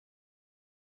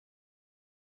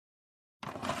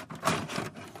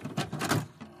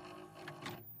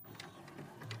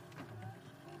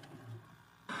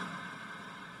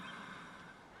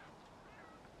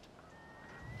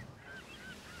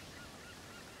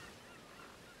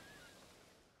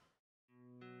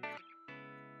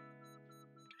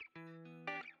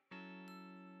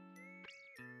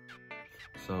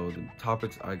So the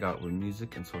topics I got were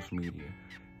music and social media,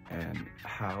 and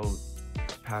how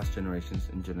past generations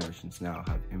and generations now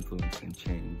have influenced and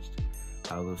changed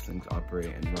how those things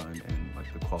operate and run, and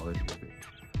like the quality of it.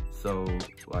 So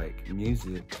like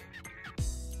music,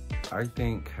 I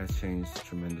think has changed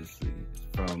tremendously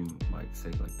from like say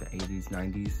like the 80s,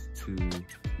 90s to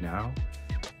now,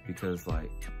 because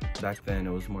like back then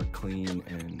it was more clean,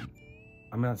 and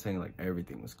I'm not saying like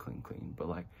everything was clean, but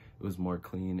like it was more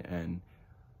clean, and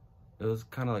it was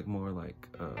kind of like more like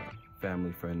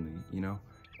family friendly, you know?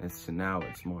 And so now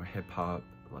it's more hip hop,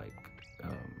 like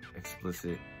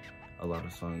explicit. A lot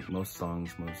of songs, most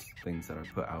things that are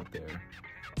put out there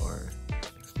are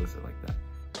explicit like that.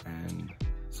 And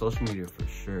social media for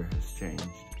sure has changed.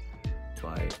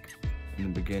 Like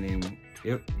in the beginning,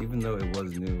 even though it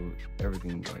was new,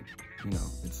 everything like, you know,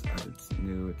 it's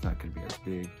new, it's not gonna be as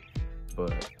big,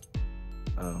 but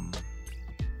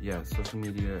yeah, social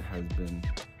media has been,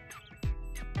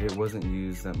 it wasn't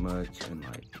used that much, and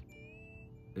like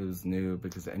it was new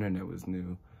because the internet was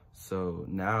new. So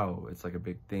now it's like a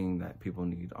big thing that people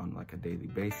need on like a daily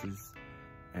basis.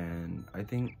 And I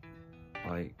think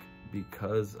like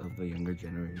because of the younger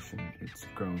generation, it's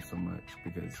grown so much,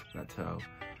 because that's how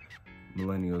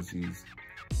millennials use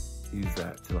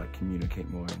that to like communicate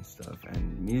more and stuff.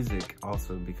 And music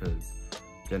also, because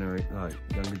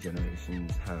younger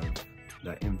generations have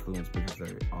that influence because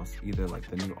they're also either like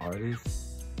the new artists,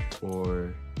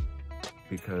 or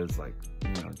because like,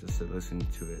 you know, just to listen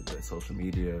to it, the social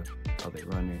media, how they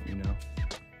run it, you know?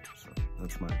 So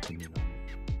that's my opinion on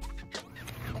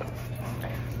it.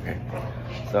 Okay,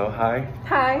 so hi.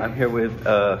 Hi. I'm here with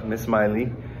Miss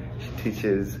Miley. She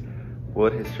teaches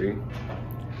world history.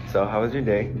 So how was your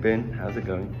day been? How's it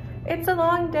going? It's a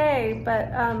long day,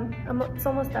 but it's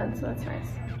almost done, so that's nice.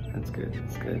 That's good,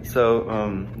 that's good. So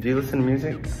do you listen to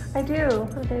music? I do,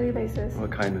 on a daily basis.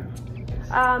 What kind of?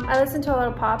 I listen to a lot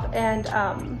of pop and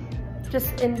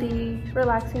just indie,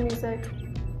 relaxing music.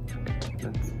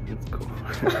 That's cool.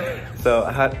 So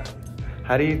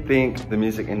how do you think the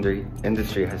music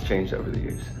industry has changed over the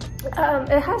years?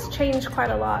 It has changed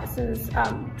quite a lot since, since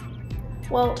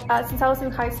I was in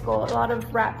high school. A lot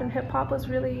of rap and hip hop was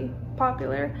really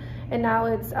popular, and now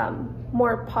it's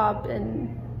more pop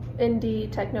and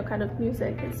indie, techno kind of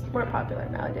music is more popular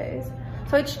nowadays.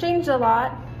 So it's changed a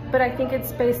lot. But I think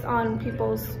it's based on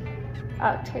people's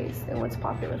taste and what's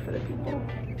popular for the people.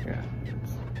 Yeah.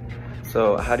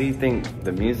 So how do you think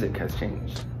the music has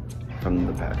changed from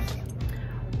the past?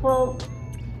 Well,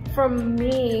 for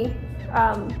me,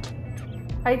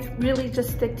 I really just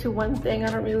stick to one thing.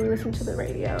 I don't really listen to the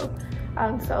radio.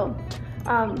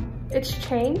 It's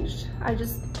changed. I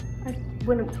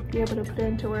wouldn't be able to put it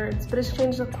into words, but it's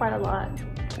changed quite a lot.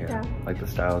 Yeah. Like the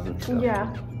styles and stuff.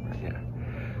 Yeah.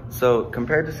 So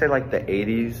compared to say like the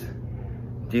 80s,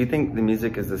 do you think the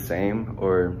music is the same?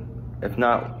 Or if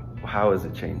not, how has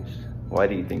it changed? Why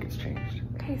do you think it's changed?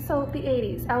 Okay, so the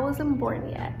 80s, I wasn't born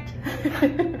yet.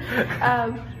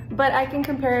 But I can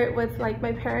compare it with like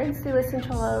my parents. They listen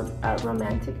to a lot of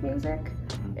romantic music.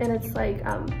 And it's like,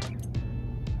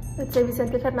 let's say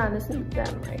Vicente Fernandez and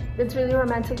them, like it's really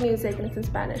romantic music and it's in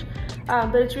Spanish.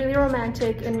 But it's really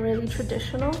romantic and really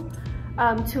traditional.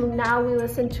 To now we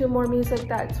listen to more music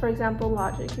that's, for example,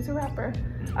 Logic. He's a rapper.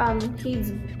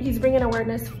 He's bringing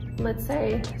awareness. Let's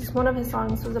say one of his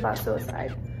songs was about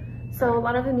suicide. So a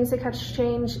lot of the music has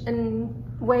changed in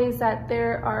ways that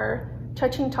there are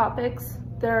touching topics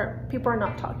that people are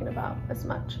not talking about as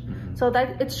much. So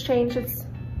that it's changed. Its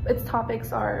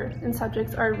topics are and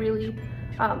subjects are really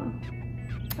I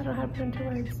don't know how to put it into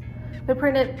words. They're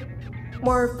putting it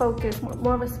more focused,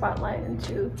 more of a spotlight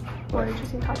into more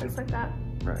interesting topics like that.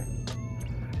 Right.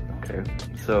 Okay.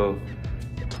 So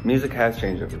music has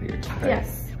changed over the years, right?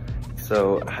 Yes.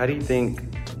 So how do you think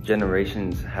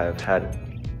generations have had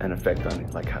an effect on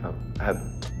it? Like have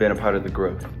been a part of the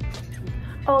growth?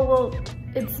 Oh, well,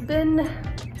 it's been,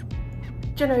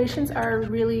 generations are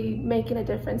really making a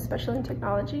difference, especially in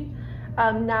technology.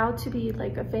 Now to be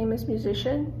like a famous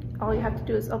musician, all you have to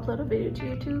do is upload a video to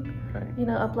YouTube, right. You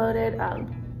know, upload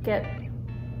it, get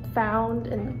found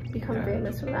and become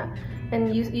famous from that.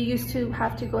 And you used to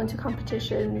have to go into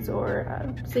competitions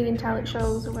or singing talent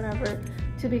shows or whatever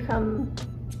to become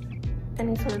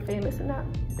any sort of famous in that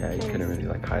Yeah, case. You couldn't really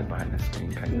like hide behind the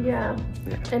screen kind of. Yeah.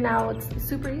 And now it's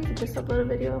super easy, just upload a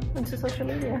video into social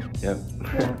media. Yep.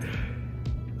 Yeah.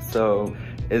 So,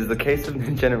 is the case of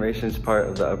new generations part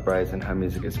of the uprise in how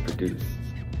music is produced?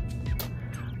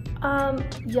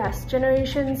 Yes,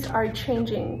 generations are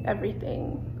changing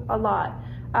everything a lot.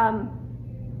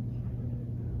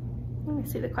 Let me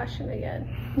see the question again.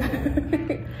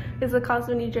 Is the cause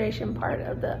of new generation part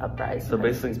of the uprising? So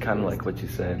basically, kind of like what you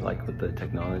said, like with the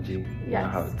technology, you know,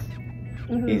 how it's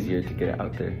easier to get it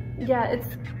out there. Yeah,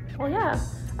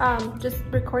 just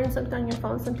recording something on your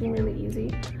phone, something really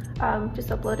easy.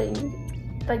 Just uploading,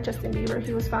 like Justin Bieber,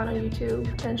 he was found on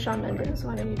YouTube, and Shawn Mendes was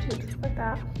found on YouTube, stuff like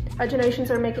that. Generations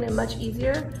are making it much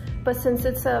easier, but since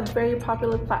it's a very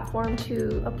popular platform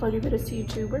to upload your videos to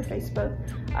YouTube or Facebook,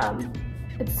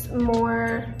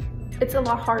 it's a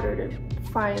lot harder to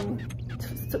find,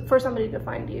 for somebody to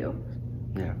find you.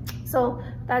 Yeah. So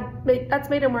that's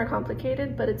made it more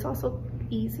complicated, but it's also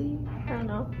easy. I don't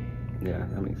know. Yeah,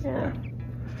 that makes sense. Yeah.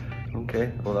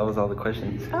 Okay, well that was all the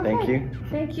questions. Okay. Thank you.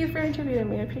 Thank you for interviewing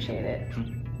me. I appreciate it.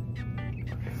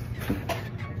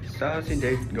 So how's your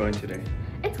day going today?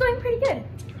 It's going pretty good.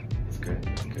 It's good,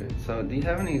 it's good. So do you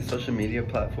have any social media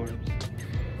platforms?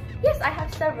 Yes, I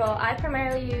have several. I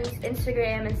primarily use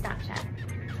Instagram and Snapchat.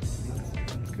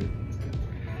 That's good.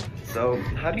 So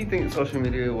how do you think social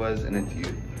media was in its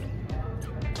youth?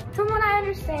 From what I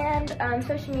understand,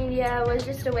 social media was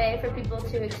just a way for people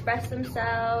to express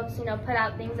themselves, you know, put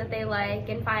out things that they like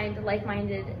and find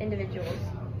like-minded individuals.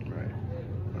 Right.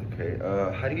 Okay.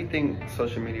 How do you think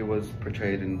social media was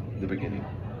portrayed in the beginning?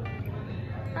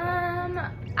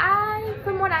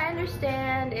 From what I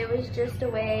understand, it was just a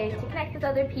way to connect with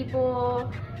other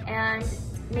people, and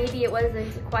maybe it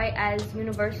wasn't quite as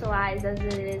universalized as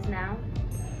it is now.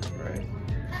 Right.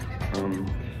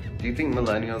 Do you think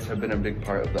millennials have been a big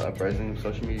part of the uprising of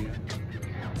social media?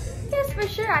 Yes, for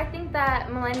sure. I think that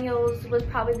millennials was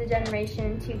probably the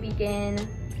generation to begin,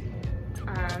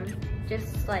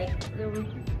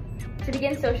 to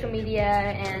begin social media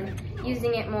and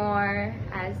using it more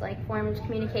as like forms of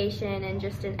communication and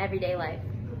just in everyday life.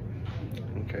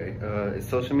 Okay. Is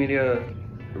social media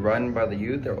run by the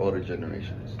youth or older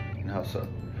generations, and how so?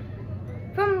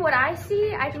 From what I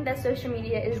see, I think that social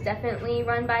media is definitely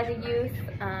run by the youth.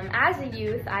 As a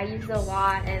youth, I use it a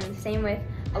lot, and same with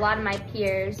a lot of my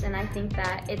peers, and I think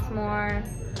that it's more,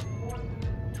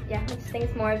 I just think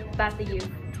it's more about the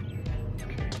youth.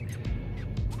 Okay.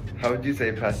 How would you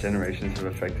say past generations have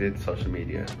affected social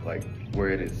media, like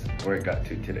where it got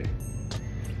to today?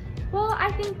 Well,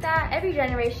 I think that every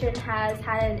generation has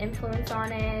had an influence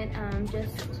on it,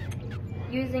 just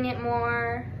using it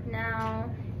more now,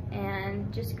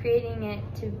 and just creating it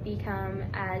to become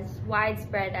as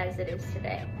widespread as it is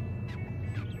today.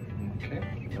 Okay,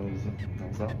 that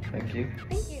was all. Thank you.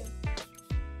 Thank you.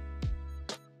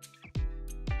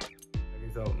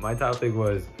 Okay, so my topic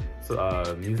was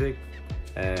music,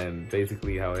 and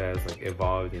basically how it has like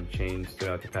evolved and changed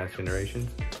throughout the past generations.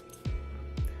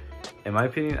 In my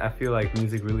opinion, I feel like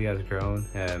music really has grown,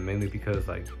 mainly because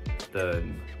like the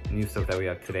new stuff that we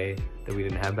have today that we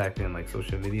didn't have back then, like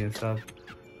social media and stuff.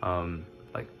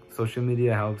 Like social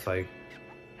media helps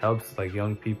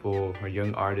young people or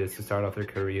young artists to start off their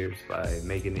careers by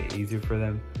making it easier for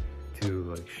them to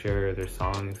like share their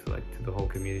songs like to the whole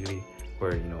community,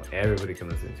 where everybody can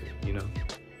listen to it.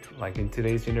 Like in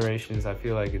today's generations, I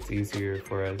feel like it's easier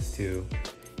for us to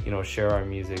share our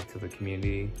music to the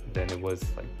community than it was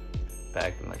like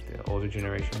back in like the older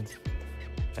generations.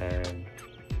 And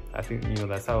I think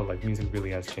that's how like music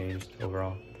really has changed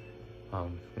overall,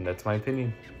 and that's my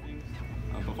opinion.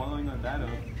 But following on that up,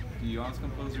 do you as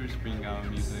composers bring out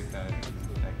music that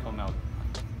come out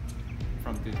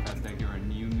from this past decade, or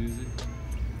new music?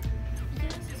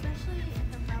 Yes, especially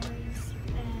in the rallies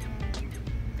and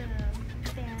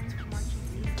the bands for marching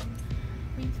season.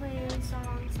 We play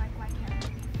songs like Why Can't We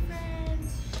Be Friends,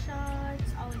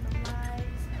 Shots, All of the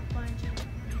Lies, a bunch of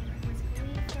Wiz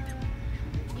Khalifa,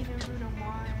 even Bruno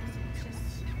Mars. It's just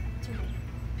too many.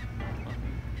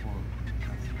 Okay, well,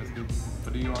 that's good.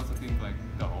 But do you also think like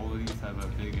the oldies have a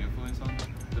big influence on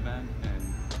the band, and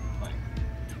like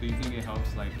do you think it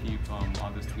helps like keep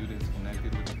all the students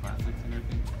connected with the classics and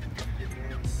everything?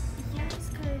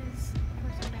 Yes, because of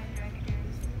course our band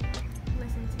directors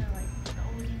listen to like the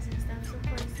oldies and stuff, so of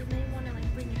course and they want to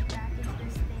like bring it back into their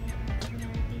stands and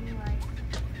everything. Like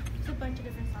it's a bunch of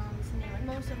different songs, and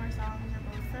most of our songs are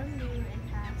both from new and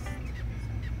past.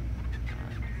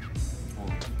 Alright.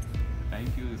 Well,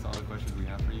 thank you. That's all the questions we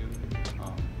have for you.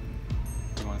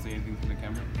 Do you want to say anything to the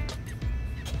camera?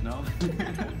 No?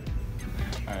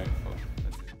 Alright, well,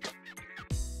 that's it.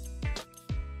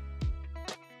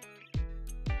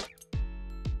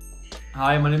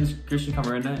 Hi, my name is Christian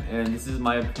Camarena, and this is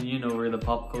my opinion over the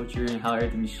pop culture and how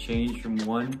everything's changed from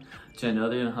one to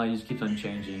another and how it just keeps on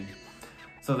changing.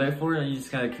 So therefore, you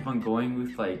just gotta keep on going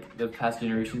with like the past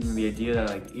generations and the idea that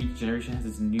like each generation has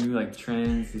this new like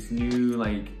trends, this new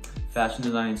like fashion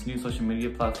design, it's new social media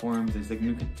platforms, it's like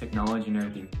new technology and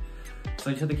everything. So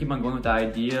you just have to keep on going with the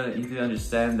idea. You need to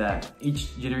understand that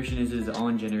each generation is its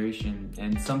own generation,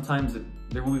 and sometimes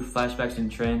there will be flashbacks and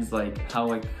trends, like how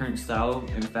like current style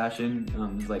in fashion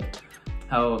is like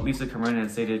how Lisa Cameron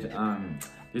had stated.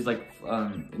 There's like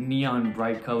neon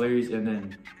bright colors, and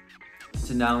then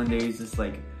to nowadays it's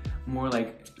like more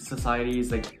like society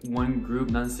is like one group,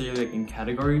 not necessarily like in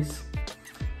categories.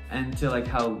 And to like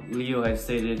how Leo had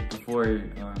stated before,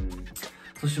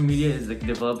 social media is like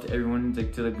developed everyone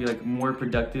to like be like more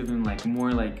productive and like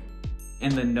more like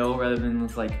in the know, rather than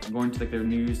just like going to like their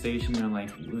news station and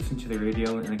like listen to the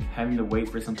radio and like having to wait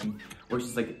for something, or it's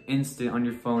just like instant on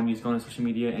your phone. You just go on social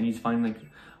media and you just find like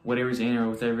whatever's in or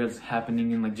whatever's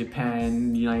happening in like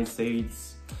Japan, United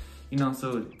States, you know.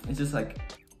 So it's just like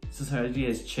society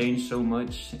has changed so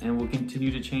much and will continue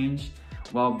to change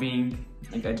while being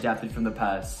like adapted from the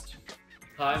past.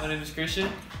 Hi, my name is Christian.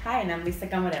 Hi, and I'm Lisa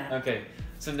Camarena. Okay,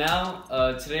 so now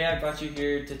today I brought you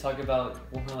here to talk about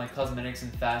what kind of like cosmetics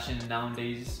and fashion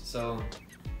nowadays. So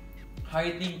how do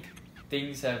you think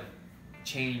things have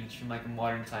changed from like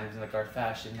modern times, like our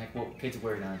fashion, like what kids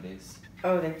wear nowadays?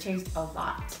 Oh, they've changed a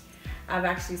lot. I've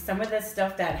actually, some of the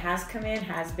stuff that has come in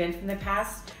has been from the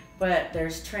past, but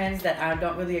there's trends that I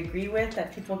don't really agree with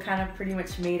that people kind of pretty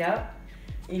much made up.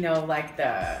 You know, like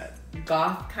the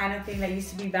goth kind of thing that used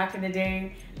to be back in the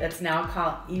day that's now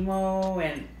called emo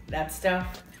and that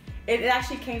stuff. It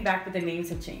actually came back, but the names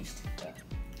have changed. Yeah.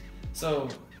 So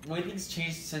what do you think's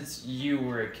changed since you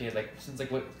were a kid? Like since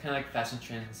like what kind of like fashion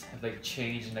trends have like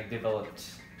changed and like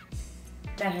developed?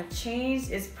 That have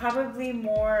changed is probably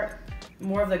more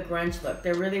of the grunge look.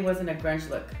 There really wasn't a grunge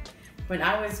look. When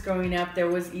I was growing up, there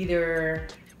was either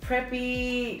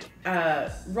preppy,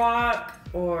 rock,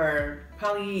 or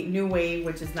probably new wave,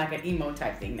 which is like an emo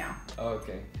type thing now. Oh,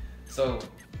 okay. So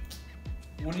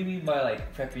what do you mean by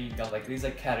like preppy, like these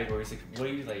like categories? Like what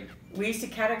do you like? We used to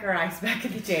categorize back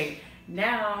in the day.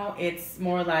 Now it's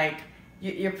more like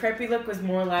your preppy look was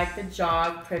more like the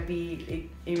jog preppy.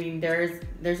 I mean, there's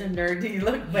a nerdy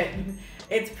look, but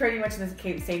it's pretty much in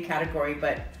the same category.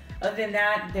 But other than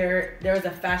that, there was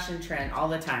a fashion trend all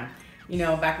the time. You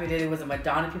know, back in the day, there was a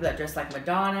Madonna, people that dressed like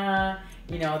Madonna.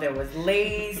 You know, there was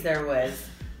Lay's, there was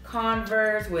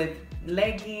Converse with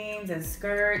leggings and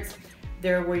skirts.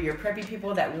 There were your preppy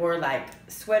people that wore like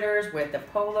sweaters with the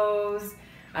polos.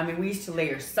 I mean, we used to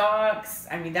layer socks.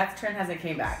 I mean, that trend hasn't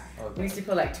came back. Okay. We used to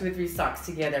put like 2 or 3 socks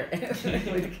together.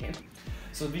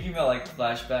 So speaking about like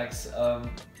flashbacks,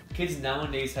 kids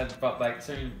nowadays have brought back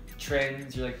certain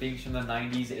trends or like things from the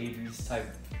 90s, 80s type.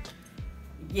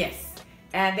 Yes,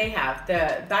 and they have.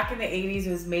 Back in the 80s,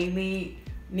 it was mainly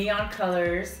neon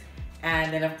colors,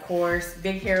 and then of course,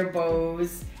 big hair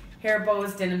bows,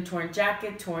 denim torn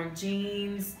jacket, torn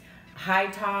jeans, high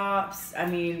tops. I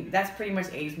mean, that's pretty much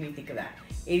 80s when you think of that.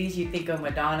 80s, you think of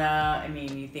Madonna. I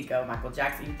mean, you think of Michael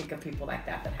Jackson. You think of people like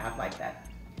that have like that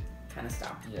kind of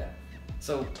style. Yeah.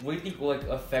 So what do you think will like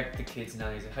affect the kids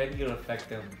nowadays? How do you think it'll affect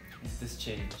them with this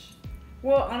change?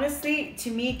 Well, honestly,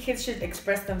 to me, kids should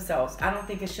express themselves. I don't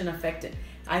think it shouldn't affect it.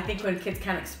 I think when kids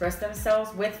can't express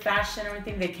themselves with fashion or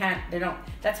anything, they don't,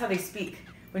 that's how they speak.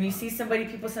 When you see somebody,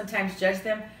 people sometimes judge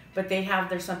them, but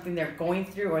there's something they're going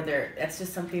through, or that's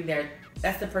just something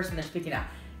that's the person they're speaking out.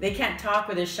 They can't talk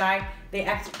or they're shy. They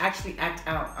actually act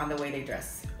out on the way they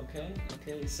dress. Okay.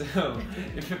 So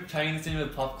if you're trying to see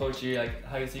with pop culture, like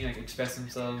how you think like express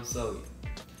themselves, so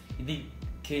you think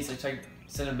kids are trying to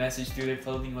send a message through their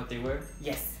clothing, what they wear?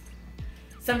 Yes.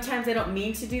 Sometimes they don't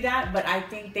mean to do that, but I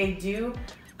think they do.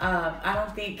 I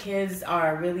don't think kids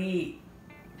are really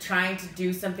trying to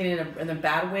do something in a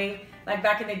bad way. Like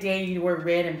back in the day, you wore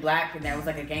red and black, and that was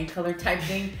like a gang color type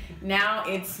thing. Now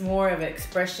it's more of an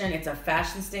expression. It's a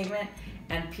fashion statement,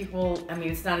 and people, I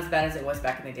mean, it's not as bad as it was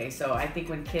back in the day. So I think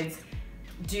when kids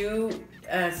do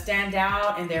stand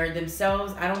out and they're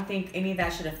themselves, I don't think any of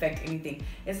that should affect anything.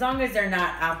 As long as they're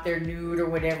not out there nude or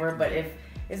whatever, but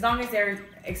as long as they're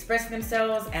expressing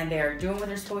themselves and they're doing what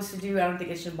they're supposed to do, I don't think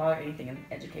it should bother anything in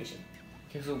education.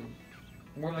 Okay, so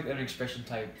more like an expression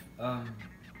type.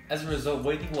 As a result,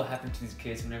 what do you think will happen to these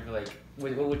kids whenever like,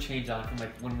 what will change on from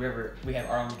like whenever we have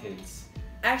our own kids?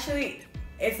 Actually,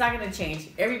 it's not gonna change.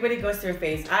 Everybody goes through a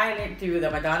phase. I went through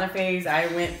the Madonna phase. I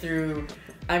went through,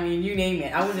 I mean, you name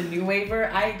it. I was a new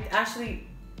waver. I actually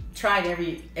tried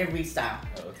every style.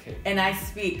 Okay. And I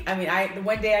speak. I mean,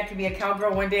 one day I could be a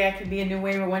cowgirl. One day I could be a new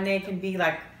waver. One day I can be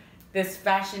like this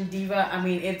fashion diva. I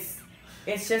mean, it's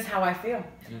just how I feel.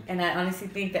 And I honestly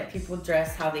think that people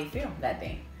dress how they feel that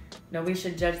day. Nobody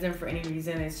should judge them for any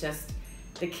reason. It's just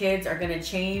the kids are going to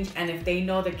change, and if they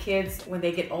know the kids when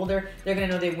they get older, they're going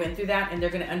to know they went through that, and they're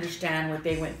going to understand what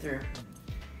they went through.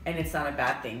 And it's not a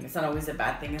bad thing. It's not always a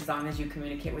bad thing as long as you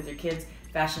communicate with your kids.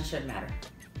 Fashion should matter.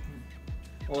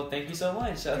 Well, thank you so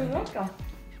much. You're welcome.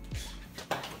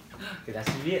 Okay, that's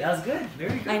gonna be it. That was good.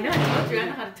 Very good. I know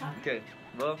how to talk. Okay,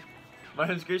 well, my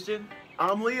name's Christian.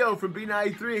 I'm Leo from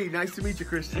B93. Nice to meet you,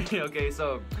 Christian. Okay,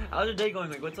 so how's your day going?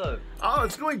 Like, what's up? Oh,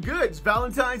 it's going good. It's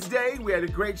Valentine's Day. We had a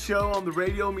great show on the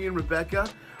radio, me and Rebecca.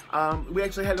 We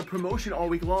actually had a promotion all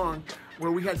week long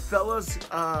where we had fellas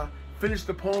finish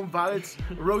the poem,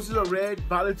 roses are red,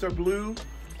 violets are blue,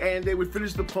 and they would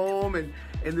finish the poem, and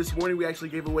this morning we actually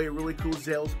gave away a really cool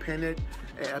Zales pendant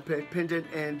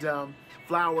and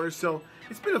flowers. So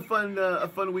it's been a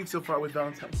fun week so far with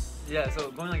Valentine's. Yeah,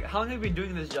 so going like, how long have you been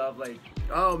doing this job? Like,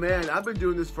 oh man, I've been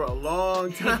doing this for a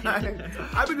long time.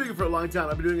 I've been doing it for a long time.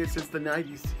 I've been doing it since the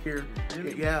 90s here.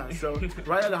 Really? Yeah, so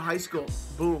right out of high school,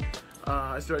 boom.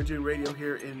 I started doing radio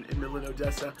here in Midland,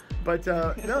 Odessa. But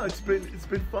no, it's been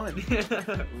fun.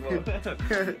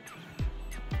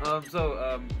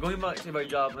 Going back to my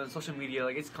job and social media,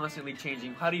 like it's constantly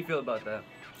changing. How do you feel about that?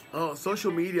 Oh,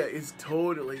 social media is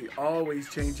totally always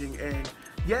changing, and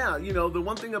yeah, you know, the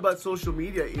one thing about social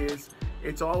media is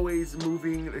it's always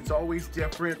moving, it's always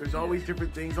different, there's always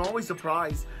different things, always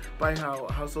surprised by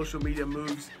how social media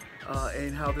moves,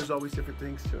 and how there's always different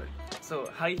things to it. So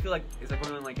how do you feel like it's like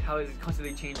going on, like how is it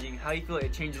constantly changing? How do you feel like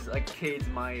it changes like kids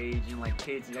my age and like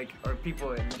kids like or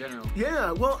people in general?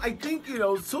 Yeah, well, I think, you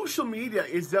know, social media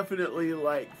is definitely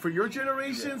like for your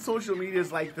generation, social media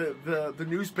is like the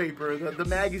newspaper, the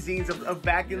magazines of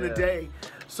back in the day.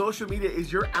 Social media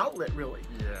is your outlet, really.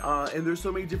 Yeah. And there's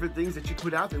so many different things that you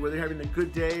put out there, whether you're having a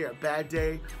good day or a bad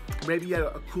day. Maybe you had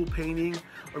a cool painting,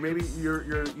 or maybe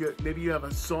maybe you have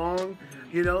a song.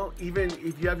 You know, even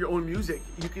if you have your own music,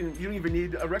 you don't even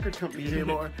need a record company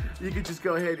anymore. You can just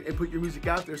go ahead and put your music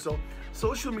out there. So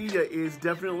social media is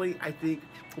definitely, I think,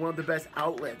 one of the best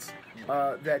outlets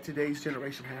that today's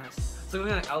generation has. So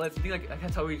going on outlets, I think like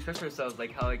that's how we express ourselves.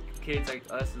 Like how like kids like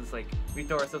us is like we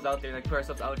throw ourselves out there and like put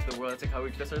ourselves out into the world. That's like how we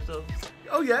express ourselves.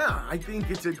 Oh yeah, I think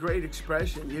it's a great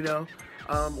expression. You know,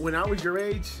 when I was your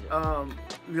age,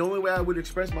 the only way I would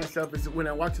express myself is when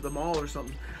I walked to the mall or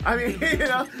something. I mean, you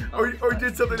know, or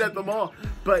did something at the mall.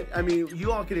 But I mean,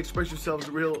 you all can express yourselves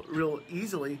real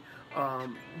easily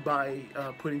by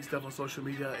putting stuff on social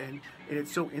media, and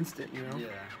it's so instant. You know.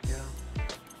 Yeah.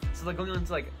 So like going on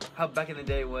to like how back in the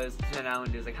day was to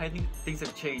nowadays, like how do you think things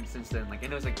have changed since then? Like I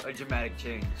know it's like a dramatic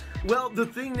change. Well, the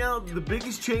thing now, the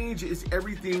biggest change is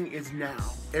everything is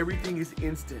now. Everything is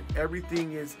instant.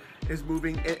 Everything is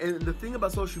moving. And the thing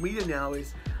about social media now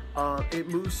is it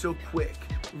moves so quick,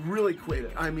 really quick.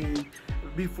 Yeah. I mean,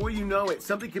 before you know it,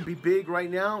 something can be big right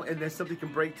now, and then something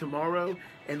can break tomorrow,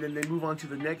 and then they move on to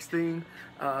the next thing.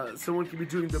 Someone could be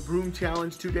doing the broom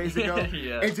challenge 2 days ago,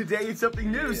 and today it's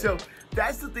something new. So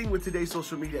that's the thing with today's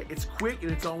social media. It's quick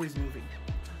and it's always moving.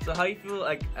 So how do you feel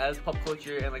like as pop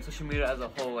culture and like social media as a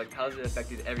whole, like how has it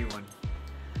affected everyone?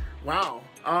 Wow,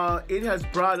 it has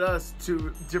brought us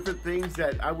to different things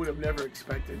that I would have never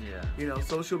expected. Yeah. You know,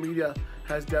 social media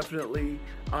has definitely,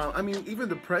 I mean, even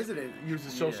the president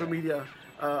uses social media.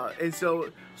 And so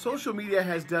social media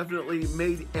has definitely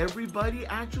made everybody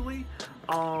actually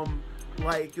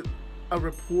like a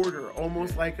reporter,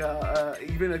 almost like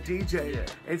even a DJ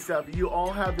and stuff. You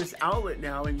all have this outlet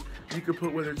now, and you can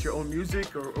put whether it's your own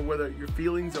music or whether your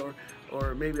feelings or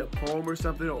maybe a poem or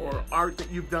something or art that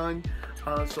you've done.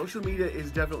 Social media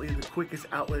is definitely the quickest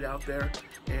outlet out there,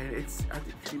 and I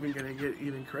think it's even gonna get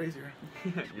even crazier.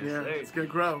 It's gonna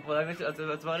grow. Well,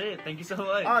 that's about it. Thank you so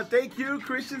much. Thank you,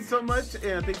 Christian, so much,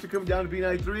 and thanks for coming down to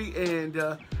B93,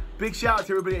 and big shout out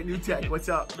to everybody at New Tech. What's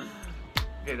up?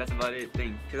 Okay, that's about it.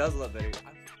 Thanks. Okay, that was a lot better.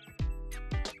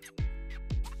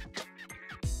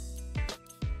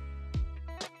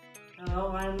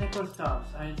 Hello, I am Nicholas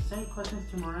Dobbs. I sent questions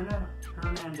to Marina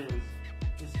Hernandez,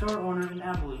 a store owner in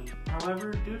Abilene.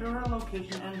 However, due to her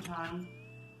location and time,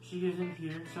 she isn't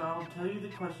here, so I will tell you the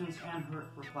questions and her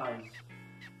replies.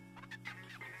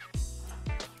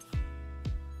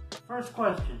 First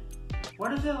question: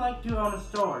 what is it like to own a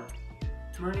store?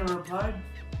 Marina replied,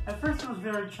 at first it was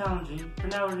very challenging, but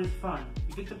now it is fun.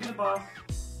 You get to be the boss,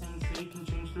 and so you can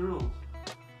change the rules.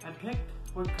 I picked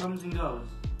what comes and goes.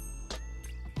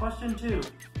 Question 2.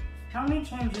 How many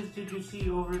changes did you see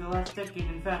over the last decade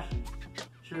in fashion?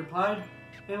 She replied,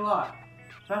 a lot.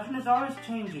 Fashion is always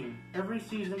changing. Every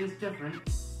season is different,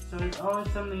 so it's always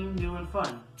something new and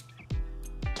fun.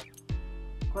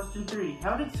 Question 3.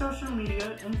 How did social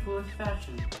media influence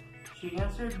fashion? She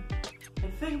answered, I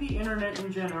think the internet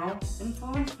in general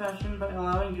influenced fashion by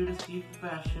allowing you to see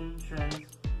fashion trends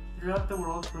throughout the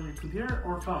world from your computer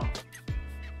or phone.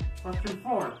 Question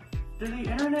 4. Did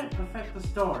the internet affect the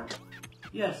store?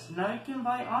 Yes, now you can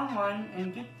buy online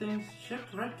and get things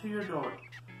shipped right to your door.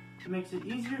 It makes it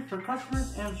easier for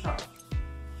customers and shops.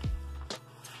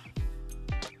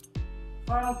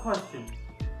 Final question.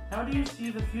 How do you see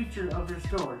the future of your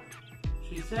store?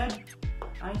 She said,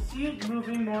 I see it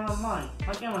moving more online,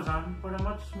 like Amazon, but a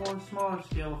much more smaller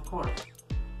scale, of course.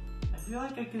 I feel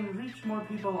like I can reach more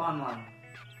people online.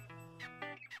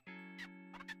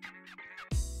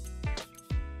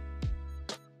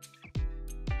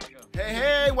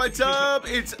 Hey, what's up?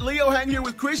 It's Leo Han here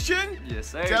with Christian. Yes,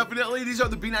 sir. Definitely. These are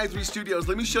the B93 studios.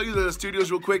 Let me show you the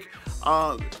studios real quick.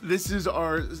 This is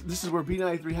where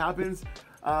B93 happens.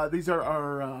 These are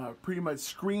our pretty much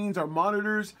screens, our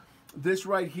monitors. This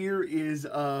right here is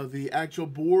the actual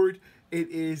board. It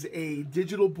is a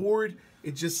digital board.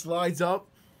 It just slides up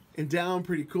and down.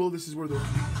 Pretty cool. This is where the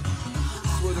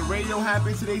radio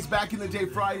happens. Today's Back in the Day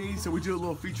Friday, so we do a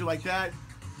little feature like that.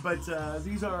 But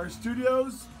these are our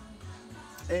studios.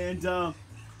 And,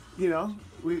 you know,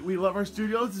 we love our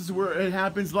studios. This is where it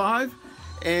happens live.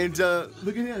 And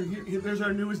look at him. There's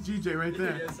our newest DJ right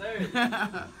there. Yes,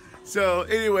 sir. So,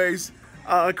 anyways,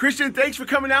 Christian, thanks for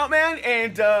coming out, man.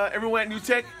 And everyone at New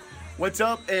Tech, what's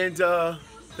up? And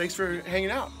thanks for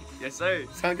hanging out. Yes, sir.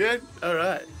 Sound good? All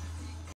right.